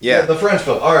 Yeah. Yeah. The French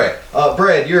film. Alright,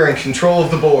 Brad, you're in control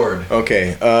of the board.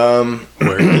 Okay. We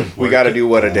Where got to to do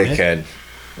what a own it? dickhead.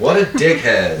 What a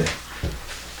dickhead.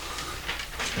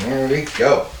 There we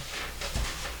go.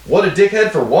 What a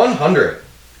dickhead for 100.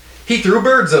 He threw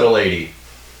birds at a lady.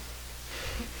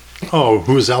 Oh,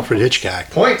 who's Alfred Hitchcock?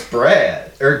 Points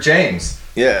Brad. Or James.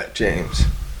 Yeah, James.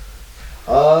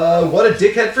 What a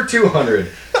dickhead for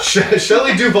 200.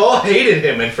 Shelley Duvall hated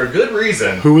him, and for good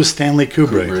reason. Who was Stanley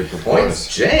Kubrick? Points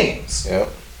James. Yep.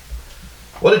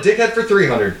 What a dickhead for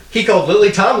 300. He called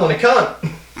Lily Tomlin a cunt.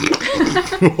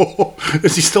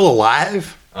 Is he still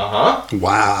alive? Uh-huh.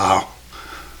 Wow.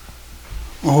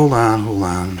 Hold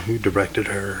on. Who directed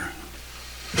her?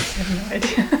 I have no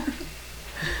idea.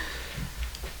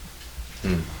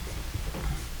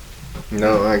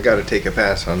 No, I got to take a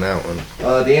pass on that one.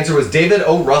 The answer was David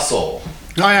O. Russell.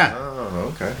 Oh yeah.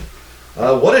 Oh, okay.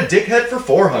 What a dickhead for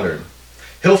 400.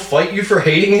 He'll fight you for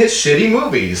hating his shitty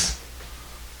movies.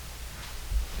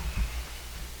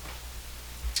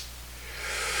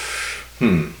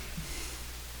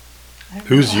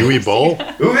 Who's Yui Bowl?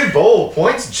 Uwe Boll.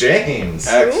 Points James.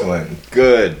 Excellent.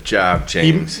 Good job,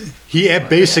 James. He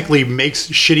basically makes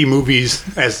shitty movies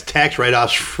as tax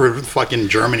write-offs for fucking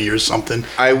Germany or something.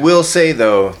 I will say,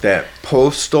 though, that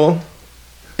Postal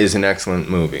is an excellent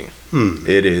movie.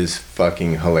 It is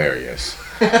fucking hilarious.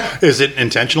 Is it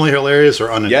intentionally hilarious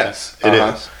or unintentional? Yes, It is.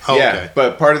 uh-huh. Oh, Yeah, okay.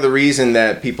 but part of the reason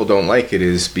that people don't like it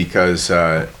is because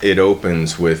it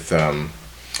opens with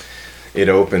it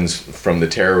opens from the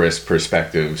terrorist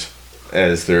perspectives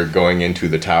as they're going into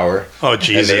the tower. Oh,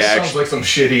 Jesus. And they Sounds like some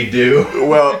shit he'd do.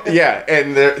 Well, yeah,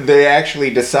 and they actually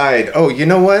decide, oh, you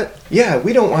know what? Yeah,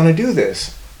 we don't want to do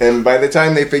this. And by the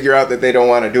time they figure out that they don't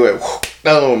want to do it,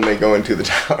 boom, they go into the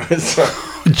tower.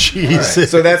 Jesus.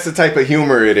 So that's the type of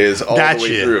humor it is all the way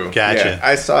Gotcha, through. gotcha. Yeah,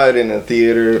 I saw it in a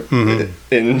theater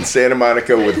in Santa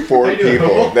Monica with 4 I know.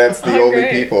 people. That's the Oh, only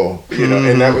great. people, you know,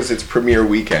 and that was its premiere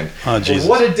weekend. Oh, Jesus.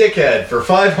 What a dickhead for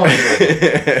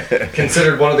 500.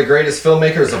 Considered one of the greatest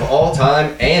filmmakers of all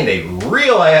time and a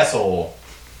real asshole.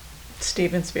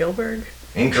 Steven Spielberg.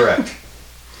 Incorrect.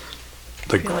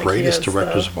 The feel like he greatest is,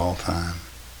 directors though. of all time.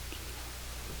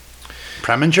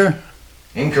 Preminger?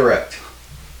 Incorrect.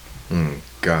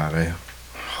 God, I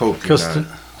hope Because not.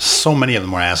 so many of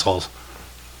them were assholes.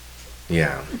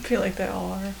 Yeah. I feel like they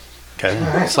all are. Okay?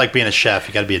 It's like being a chef.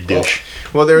 You got to be a douche.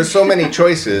 Well, there are so many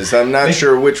choices. I'm not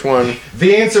sure which one.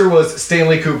 The answer was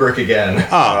Stanley Kubrick again.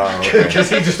 Oh, Because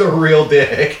he's just a real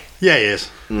dick. yeah, he is.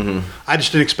 I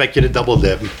just didn't expect you to double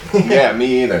dip. Yeah,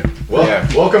 me either. Well, yeah.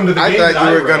 welcome to the I game.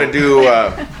 thought you were going to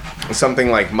do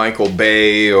something like Michael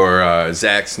Bay or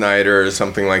Zack Snyder or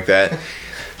something like that.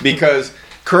 Because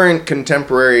current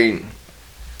contemporary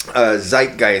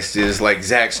zeitgeist is like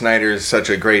Zack Snyder is such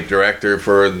a great director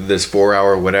for this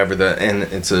 4-hour whatever, and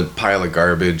it's a pile of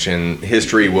garbage, and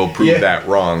history will prove Yeah. that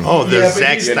wrong. Oh, the Yeah, but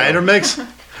Zack you Snyder mix?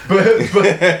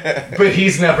 But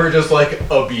he's never just like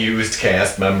abused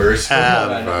cast members.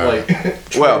 Like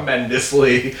Well,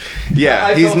 tremendously. yeah,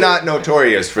 I he's felt not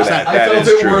notorious for that. I That felt is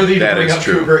it true. worthy to That bring is up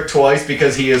true. Kubrick twice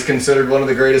because he is considered one of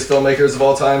the greatest filmmakers of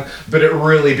all time. But it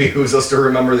really behooves us to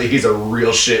remember that he's a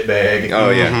real shitbag. Oh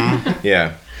yeah,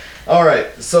 yeah. All right,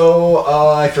 so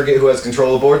I forget who has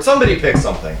control of the board. Somebody pick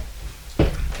something.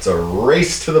 It's a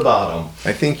race to the bottom.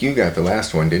 I think you got the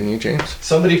last one, didn't you, James?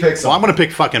 Somebody pick Well, I'm something. going to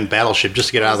pick fucking Battleship just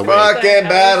to get out of the way. Fucking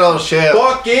battleship.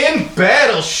 Fucking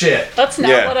battleship. That's not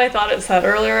Yeah. what I thought it said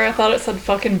earlier. I thought it said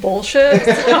fucking bullshit.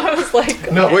 So I was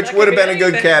like, No, okay, Which that would could have be been a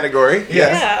good anything. category.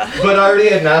 Yes. Yeah. But I already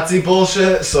had Nazi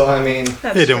bullshit, so I mean,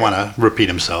 That's He didn't true. want to repeat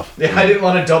himself. yeah, I didn't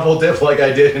want to double dip like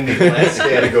I did in the last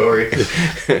category.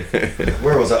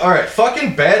 Where was I? All right,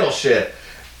 fucking battleship.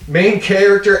 Main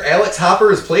character Alex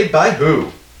Hopper is played by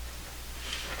who?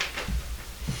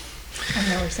 I've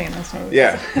never seen this movie.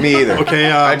 Yeah, me either. Okay,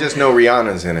 I just know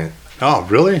Rihanna's in it. Oh,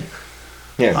 really?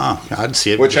 Yeah. Oh, I'd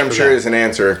see it. Which just I'm for sure that. is an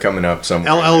answer coming up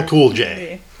somewhere. LL Cool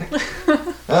J. Maybe.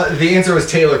 The answer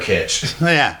was Taylor Kitsch.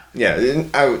 Yeah.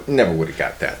 Yeah, never would have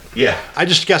got that. Yeah. I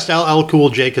just guessed LL Cool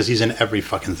J because he's in every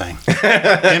fucking thing.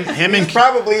 him and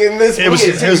Probably in this It was-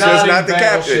 movie. it was just in not the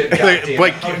Battleship, captain. goddamn.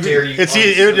 Like, How dare you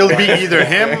it'll be either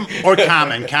him or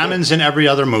Common. Common's in every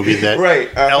other movie that Right,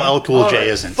 LL Cool All J right,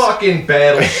 isn't. Fucking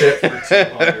battleship for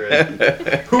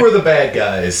 200. Who are the bad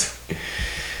guys?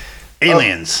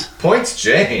 Aliens. Points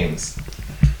James.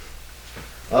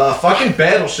 Fucking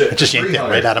battleship. I just for yanked that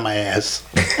 300. right out of my ass.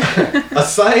 A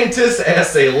scientist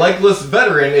asks a legless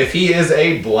veteran if he is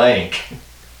a blank.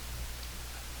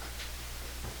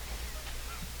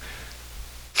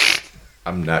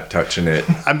 I'm not touching it.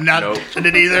 I'm not Nope. touching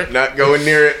it either. Not going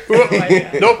near it. Oh my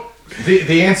God. Nope.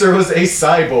 The answer was a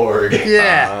cyborg.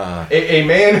 Yeah. A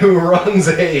man who runs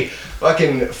a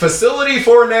fucking facility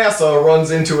for NASA runs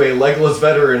into a legless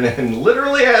veteran and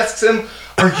literally asks him,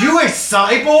 "Are you a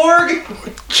cyborg?"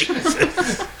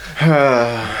 Jesus.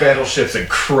 Battleship's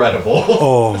incredible.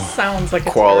 Oh. Sounds like a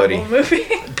Quality. terrible movie.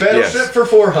 Battleship Yes. for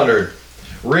 400.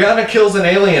 Rihanna kills an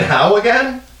alien how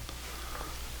again?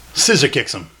 Scissor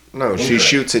kicks him. No, she Incorrect.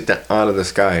 shoots it out of the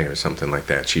sky or something like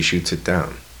that. She shoots it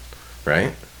down.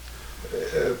 Right?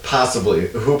 Possibly.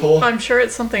 Hoople? I'm sure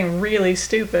it's something really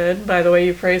stupid by the way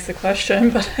you phrased the question,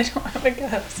 but I don't have a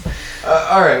guess.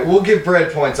 Alright, we'll give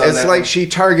Brad points on It's that. like one. she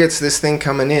targets this thing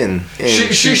coming in. And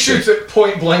She shoots it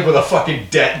point blank with a fucking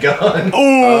det gun.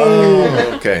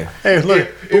 Oh. Okay. Hey, look.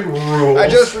 It rules. I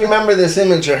just remember this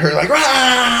image of her like,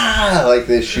 "Rah!" like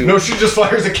this shoot. No, she just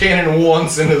fires a cannon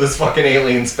once into this fucking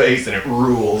alien's face and it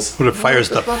rules. But it fires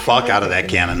the fuck out of that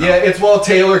cannon, though. Yeah, it's while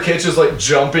Taylor Kitsch is like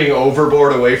jumping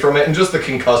overboard away from it, and just the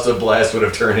concussive blast would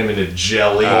have turned him into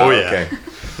jelly. Oh, yeah. Okay.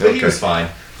 But he okay. was fine.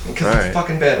 Because it's Alright.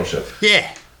 fucking Battleship. Yeah.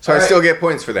 So I Alright. still get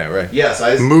points for that, right? Yes,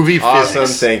 I. Movie Awesome.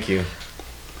 physics. Thank you.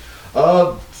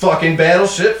 Fucking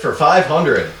Battleship for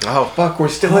 500. Oh fuck, we're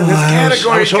still in this I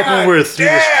category. was hoping God we were through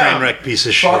this damn! train wreck piece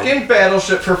of shit. Fucking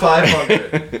Battleship for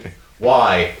 500.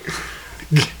 Why?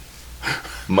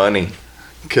 Money.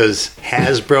 Because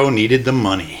Hasbro needed the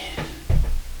money.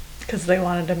 Because they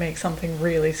wanted to make something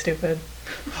really stupid.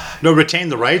 No, retain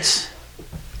the rights?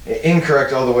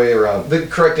 Incorrect all the way around. The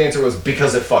correct answer was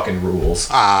because it fucking rules.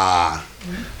 Ah.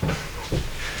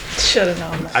 Should have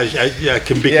known that.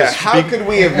 Because, Yeah, how could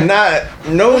we have not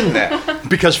known that?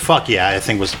 because fuck yeah, I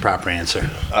think was the proper answer.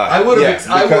 I would have.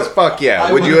 Yeah, because fuck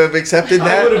yeah. Would you have accepted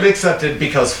I would that? have accepted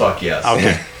because fuck yes.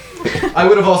 Okay. I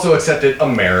would have also accepted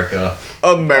America.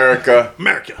 America.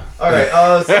 America. All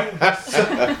right.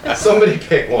 Somebody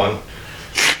pick one.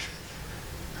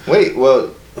 Wait,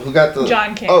 well, who got the...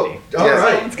 John Candy. Oh, All yes.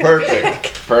 right. Someone's gonna pick.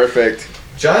 Perfect. Perfect.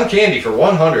 John Candy for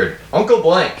 100. Uncle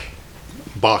Blank.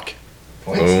 Buck.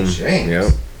 Points Boom. to James.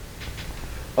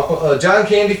 Yep. John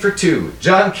Candy for 2.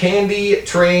 John Candy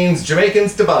trains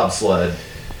Jamaicans to bobsled.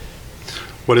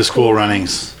 What is Cool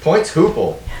Runnings? Points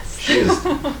Hoople. She is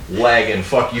lagging.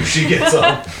 Fuck you. She gets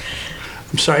up.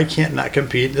 I'm sorry, I can't not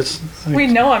compete. We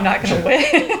know I'm not gonna win.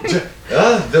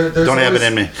 There's Don't have always- it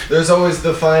in me. There's always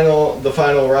the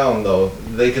final round though.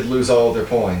 They could lose all their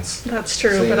points. That's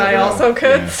true, So you but I never also know.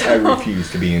 could. I So.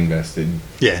 refuse to be invested.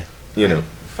 Yeah. You know.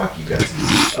 Fuck you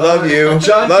guys. Love you.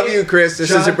 John Love Can- you, Chris. This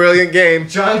is John- a brilliant game.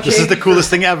 John Candy This is the for- coolest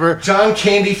thing ever. John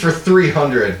Candy for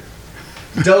 300.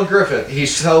 Del Griffith. He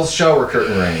sells shower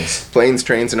curtain rings. Planes,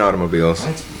 trains, and automobiles.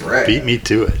 That's Brad. Beat me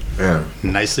to it. Yeah.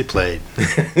 Nicely played.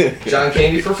 John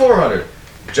Candy for 400.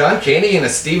 John Candy in a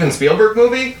Steven Spielberg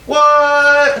movie?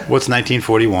 What? What's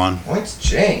 1941? Points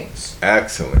James.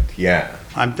 Excellent. Yeah.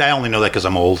 I only know that because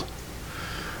I'm old.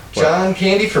 John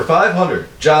Candy for 500.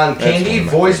 John Candy one of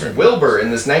my voiced favorite Wilbur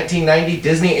in this 1990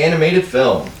 Disney animated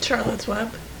film. Charlotte's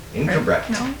Web. Incorrect.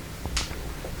 No.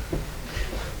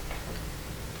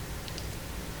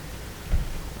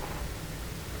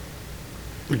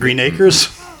 Green Acres?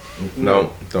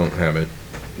 No, don't have it.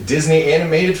 Disney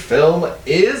animated film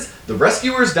is The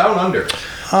Rescuers Down Under.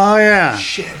 Oh, yeah.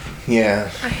 Shit. Yeah.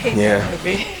 I hate Yeah. that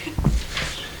movie.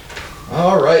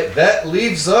 All right, that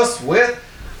leaves us with.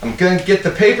 I'm gonna get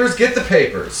the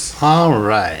papers. All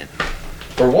right.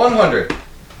 For 100,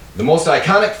 the most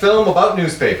iconic film about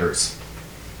newspapers.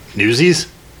 Newsies?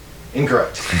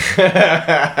 Incorrect.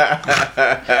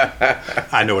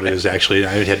 I know what it is, actually.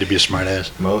 I had to be a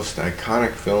smartass. Most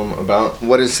iconic film about...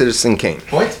 What is Citizen Kane?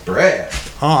 Points, Brad.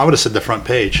 Oh, I would have said the front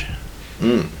page.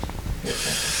 We're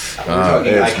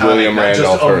talking it's iconic, William not just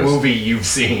Randolph a Hearst. movie you've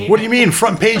seen. What do you mean?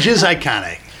 Front page is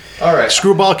iconic. All right,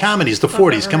 Screwball comedies, the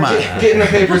 40s. Come on. get in the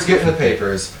papers.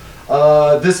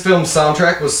 This film's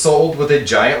soundtrack was sold with a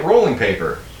giant rolling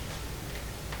paper.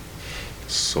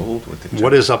 Sold with the...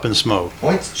 What is Up in Smoke?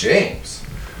 Points, James.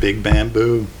 Big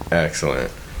Bamboo. Excellent.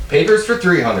 Papers for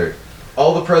 300.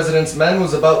 All the President's Men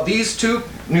was about these two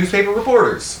newspaper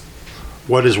reporters.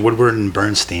 What is Woodward and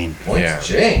Bernstein? Points, Yeah.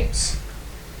 James.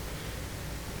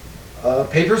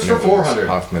 Papers for It was 400.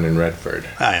 Hoffman and Redford.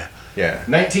 Ah, yeah. Yeah.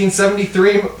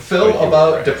 1973 film Oh, you were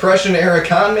about right. Depression-era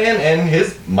con man and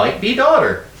his might-be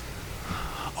daughter.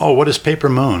 Oh, what is Paper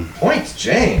Moon? Points,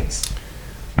 James.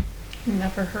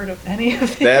 Never heard of any of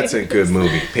these. That's a good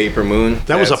movie. Paper Moon.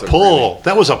 That was a That's pull.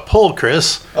 That was a pull,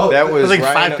 Chris. Oh, That I was think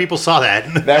Ryan, 5 people saw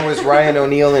that. That was Ryan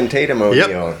O'Neal and Tatum O'Neal.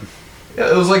 yeah,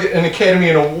 it was like an Academy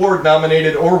Award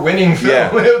nominated or winning film. Yeah,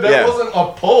 that yeah. wasn't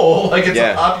a poll. Like it's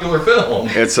Yeah. a popular film.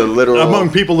 It's a literal Among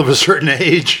people of a certain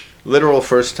age.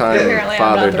 first time Apparently I'm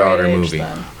not the father-daughter right age movie.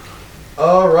 then.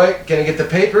 All right, gonna get the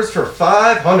papers for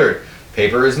 500.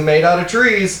 Paper isn't made out of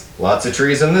trees. Lots of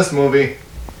trees in this movie.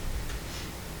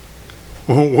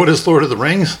 What is Lord of the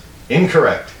Rings?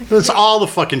 Incorrect. It's all the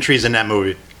fucking trees in that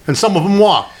movie. And some of them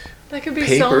walk. That could be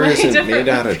so Paper many isn't different made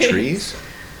out of movies. trees?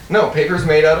 No, paper's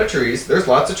made out of trees. There's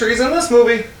lots of trees in this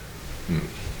movie.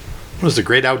 What is The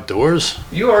Great Outdoors?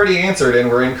 You already answered and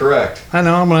were incorrect. I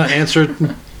know, I'm going to answer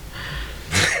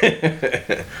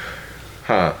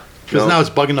Huh. because No. now it's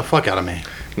bugging the fuck out of me.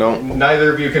 No.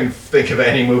 Neither of you can think of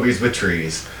any movies with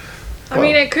trees. I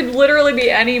mean, it could literally be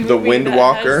any movie. The Wind that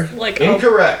Walker? has, like a,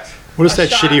 Incorrect. What is A that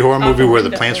shot shitty horror out movie the where the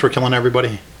window. plants were killing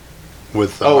everybody?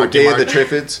 With Oh, Marky Day Mark? of the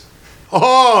Triffids?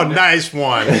 Oh, nice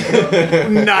one.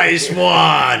 Nice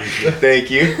one. Thank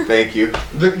you. Thank you.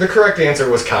 The correct answer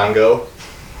was Congo.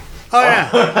 Oh,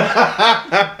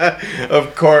 yeah.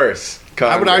 Of course.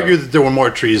 I would Congo. argue that there were more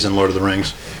trees in Lord of the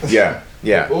Rings. Yeah.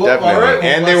 Yeah. Well, definitely. all right, well,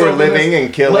 and they let's were open living this-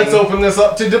 and killing. Let's open this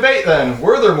up to debate then.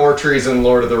 Were there more trees in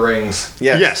Lord of the Rings?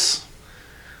 Yes. Yes.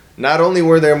 Not only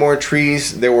were there more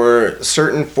trees, there were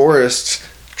certain forests,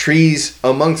 trees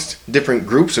amongst different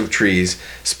groups of trees,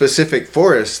 specific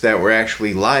forests that were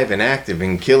actually live and active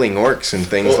and killing orcs and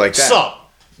things like that. So,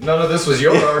 None of this was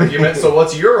your argument, so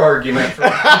what's your argument for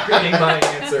getting my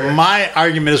answer? my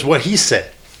argument is what he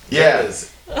said. Yes.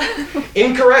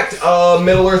 Incorrect.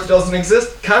 Middle Earth doesn't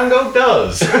exist. Congo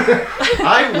does.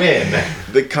 I win.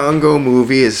 The Congo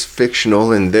movie is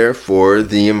fictional, and therefore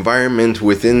the environment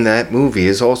within that movie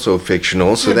is also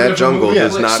fictional. So that jungle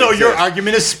does not So exist. your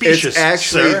argument is specious. It's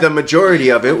actually sir. the majority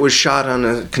of it was shot on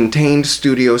a contained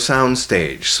studio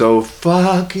soundstage. So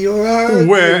fuck your argument.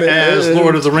 Whereas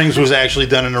Lord of the Rings was actually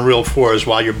done in a real forest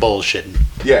while you're bullshitting.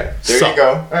 Yeah, there So- you go.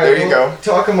 All right, There you well, go.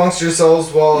 Talk amongst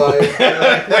yourselves while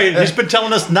I. Wait, he's been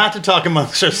telling us not to talk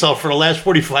amongst ourselves for the last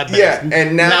 45 minutes. Yeah,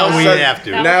 and now we sud- have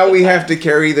to. Now we have to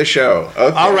carry the show.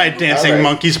 Okay. All right, dancing All right.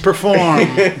 monkeys, perform.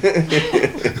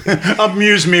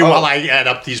 Amuse me while I add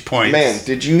up these points. Man,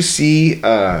 did you see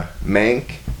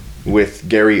Mank with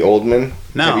Gary Oldman?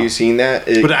 No. Have you seen that?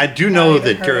 But I do know even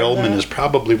that heard Gary of Oldman that. is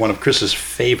probably one of Chris's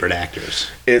favorite actors.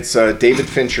 It's a David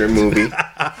Fincher movie.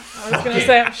 I was gonna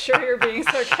say, I'm sure you're being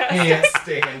sarcastic. Can't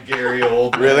stand Gary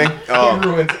Oldman. Really? Oh. He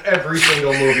ruins every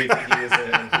single movie that he is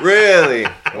in. Really?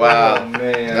 Oh Wow.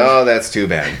 man. Oh, that's too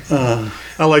bad.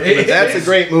 I like It- That's a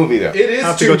great movie, though. It is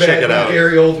I'll have to too go check bad it when out.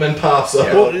 Gary Oldman pops up.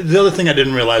 Well, the other thing I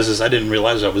didn't realize is I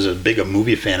was as big a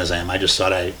movie fan as I am. I just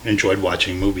thought I enjoyed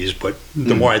watching movies, but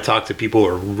the more I talk to people who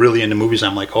are really into movies,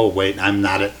 I'm like, oh wait, I'm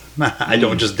not it. I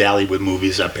don't just dally with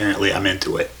movies. Apparently, I'm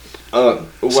into it. Well,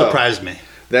 Surprised me.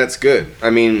 that's good. I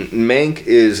mean, Mank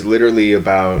is literally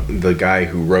about the guy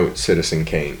who wrote Citizen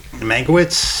Kane.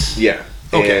 Mankiewicz. Yeah.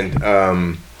 Okay.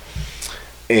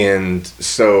 And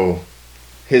so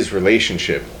his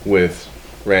relationship with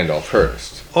Randolph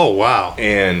Hearst Oh wow.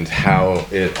 and how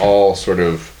it all sort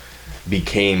of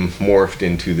became morphed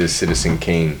into this Citizen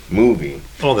Kane movie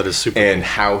Oh, that is super. and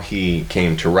how he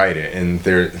came to write it. And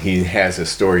there he has a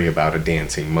story about a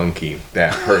dancing monkey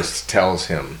that Hearst tells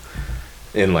him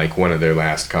in like one of their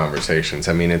last conversations.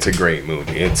 I mean, it's a great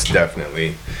movie. It's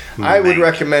definitely I would Mank.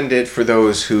 recommend it for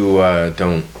those who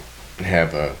don't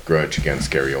have a grudge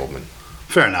against Gary Oldman.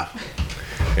 Fair enough.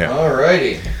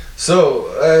 Alrighty. So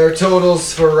our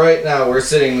totals for right now, we're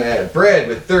sitting at Brad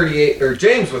with 38, or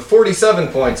James with 47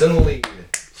 points in the lead.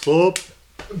 Slope.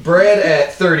 Brad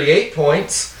at 38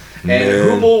 points, and Man.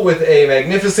 Hoople with a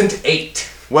magnificent 8.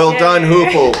 Well Yay. done,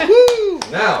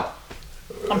 Hoople. Now,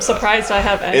 I'm surprised I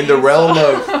have any. In the so- realm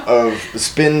of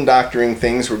spin doctoring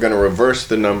things, we're going to reverse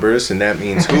the numbers, and that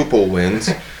means Hoople wins.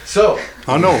 so,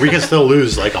 Oh no, we can still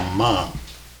lose like a mom.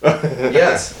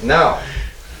 yes, now,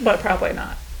 But probably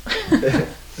not.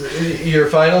 your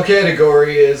final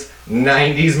category is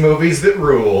 90s movies that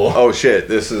rule. Oh shit,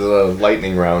 this is a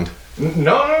lightning round.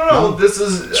 No, this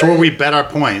is... It's where we bet our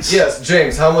points. Yes,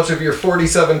 James, how much of your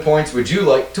 47 points would you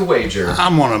like to wager?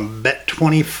 I'm gonna bet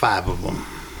 25 of them.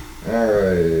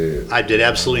 Alright. I did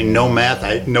absolutely no math.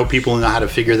 I know people know how to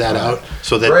figure that out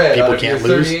so that Brad, out people of can't your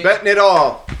lose. 38 Betting it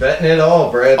all. Betting it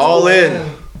all, Brad. All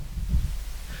in.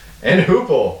 And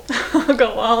Hoople. I'll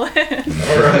go all in.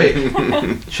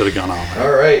 Alright. Should have gone all out.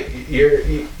 Alright.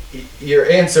 Your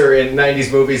answer in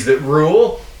 90s movies that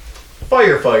rule,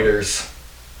 firefighters.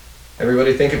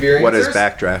 Everybody think of your answers? What is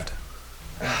backdraft?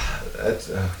 That's,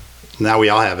 Now we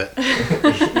all have it.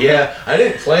 yeah, I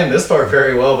didn't plan this part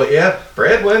very well, but yeah,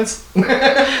 Brad wins.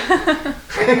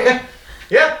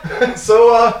 yeah,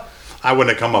 so, I wouldn't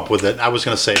have come up with it. I was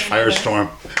going to say Firestorm,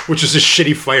 which is a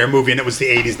shitty fire movie, and it was the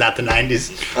 80s, not the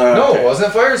 90s. no, it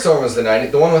wasn't Firestorm, it was the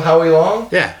 90s. The one with Howie Long?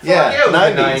 Yeah. Yeah, it was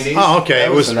 90s. the 90s. Oh, okay. That It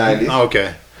was was the 90s. Oh,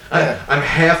 okay. I'm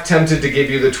half tempted to give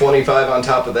you the 25 on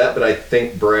top of that, but I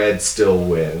think Brad still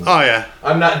wins. Oh, yeah.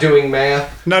 I'm not doing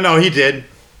math. No, he did.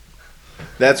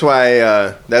 That's why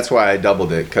I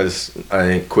doubled it, because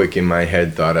I quick in my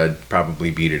head thought I'd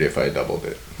probably beat it if I doubled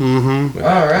it. Mm-hmm.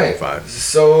 All right. 25.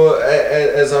 So,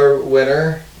 as our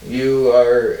winner, you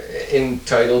are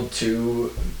entitled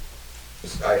to,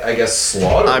 I guess,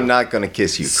 slaughter. I'm not going to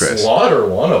kiss you, Chris. Slaughter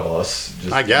one of us.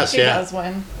 Just, I guess, He yeah. does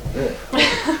win.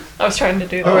 I was trying to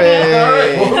do that. Hooray. All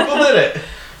right. Well, Hoople did it.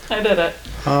 I did it.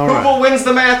 All right. Hoople wins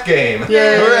the math game.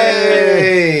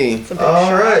 Hooray! It's a big All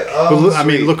shock. right. But look, I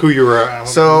mean, look who you were.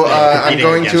 So I'm competing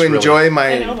going against, to really. enjoy I know,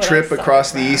 my but I trip suck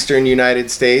across at the math. eastern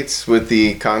United States with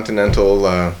the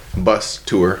Continental bus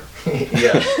tour.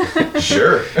 Yeah.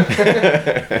 Sure.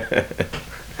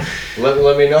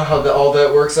 let me know how all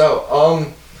that works out.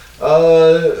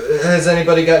 Has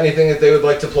anybody got anything that they would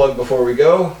like to plug before we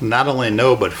go? Not only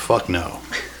no, but fuck no.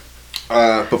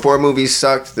 Before movies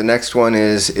sucked, the next one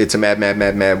is It's a Mad, Mad,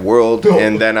 Mad, Mad World,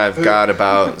 and then I've got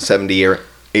about 70 or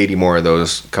 80 more of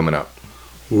those coming up.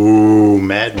 Ooh,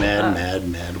 mad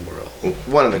world.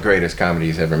 One of the greatest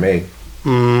comedies ever made.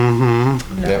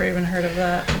 Mm-hmm. Never even heard of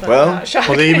that. That's Well- not shocking.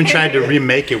 Well, they even tried to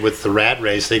remake it with the Rat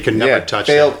Race. They could never Yeah, touch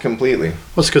failed that. completely.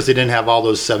 Well, it's because they didn't have all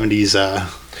those 70s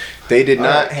They did All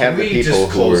not right, have can the we people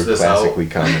just who were close this out? classically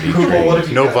comedy Well, what trained. if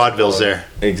you No guys vaudevilles plug? there.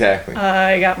 Exactly.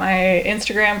 I got my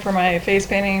Instagram for my face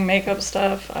painting, makeup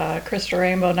stuff, Crystal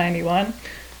Rainbow 91.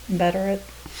 I'm better at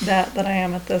that than I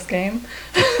am at this game.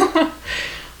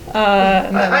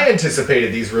 And then, I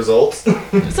anticipated these results. so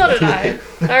did I.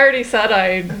 I already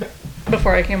said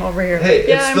before I came over here. Hey,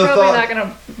 yeah, it's I'm the probably thought- not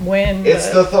gonna win. It's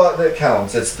but the thought that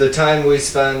counts. It's the time we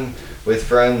spend with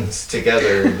friends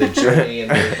together, the journey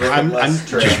and the I'm less just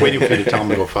travel. waiting for you to tell him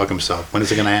to go fuck himself. When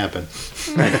is it going to happen?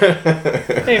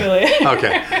 maybe later.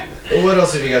 Okay. What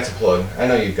else have you got to plug? I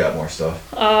know you've got more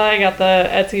stuff. I got the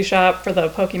Etsy shop for the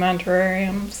Pokemon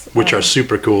terrariums, Which are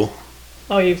super cool.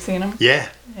 Oh, you've seen them? Yeah.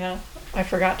 Yeah. I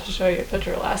forgot to show you a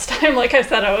picture last time, like I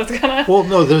said I was gonna. Well,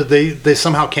 no, they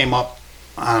somehow came up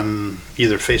on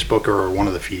either Facebook or one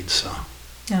of the feeds. So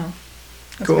No.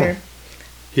 That's Cool. weird.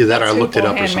 either that or I looked it Tuple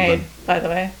up or handmade, something. by the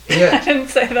way. Yeah. I didn't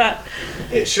say that.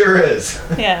 It sure is.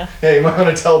 Yeah. Hey, you might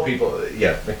want to tell people.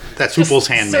 Yeah. That's Just Hoople's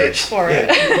handmade. search for it.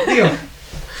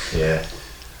 Yeah.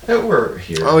 We're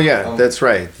here. Oh yeah, Um, that's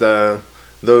right. Those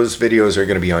videos are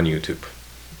going to be on YouTube.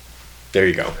 There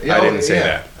you go. yeah, I didn't say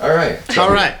yeah. that. All right. All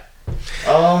right.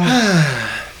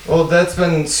 Well, that's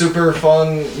been super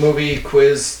fun movie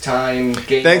quiz time.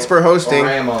 Game Thanks for hosting.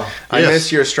 Orama. I Yes.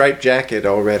 miss your striped jacket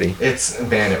already.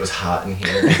 It was hot in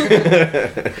here.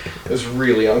 It was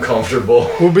really uncomfortable.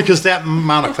 Well, because that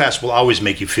amount of class will always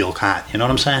make you feel hot. You know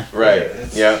what I'm saying? Right.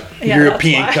 It's- Yeah. Yeah,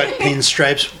 European that's why. cut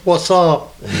pinstripes. What's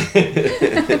up?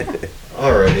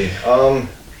 Alrighty.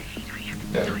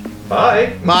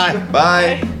 Bye. Bye.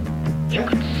 Bye. You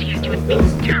could see it. You would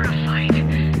be terrified.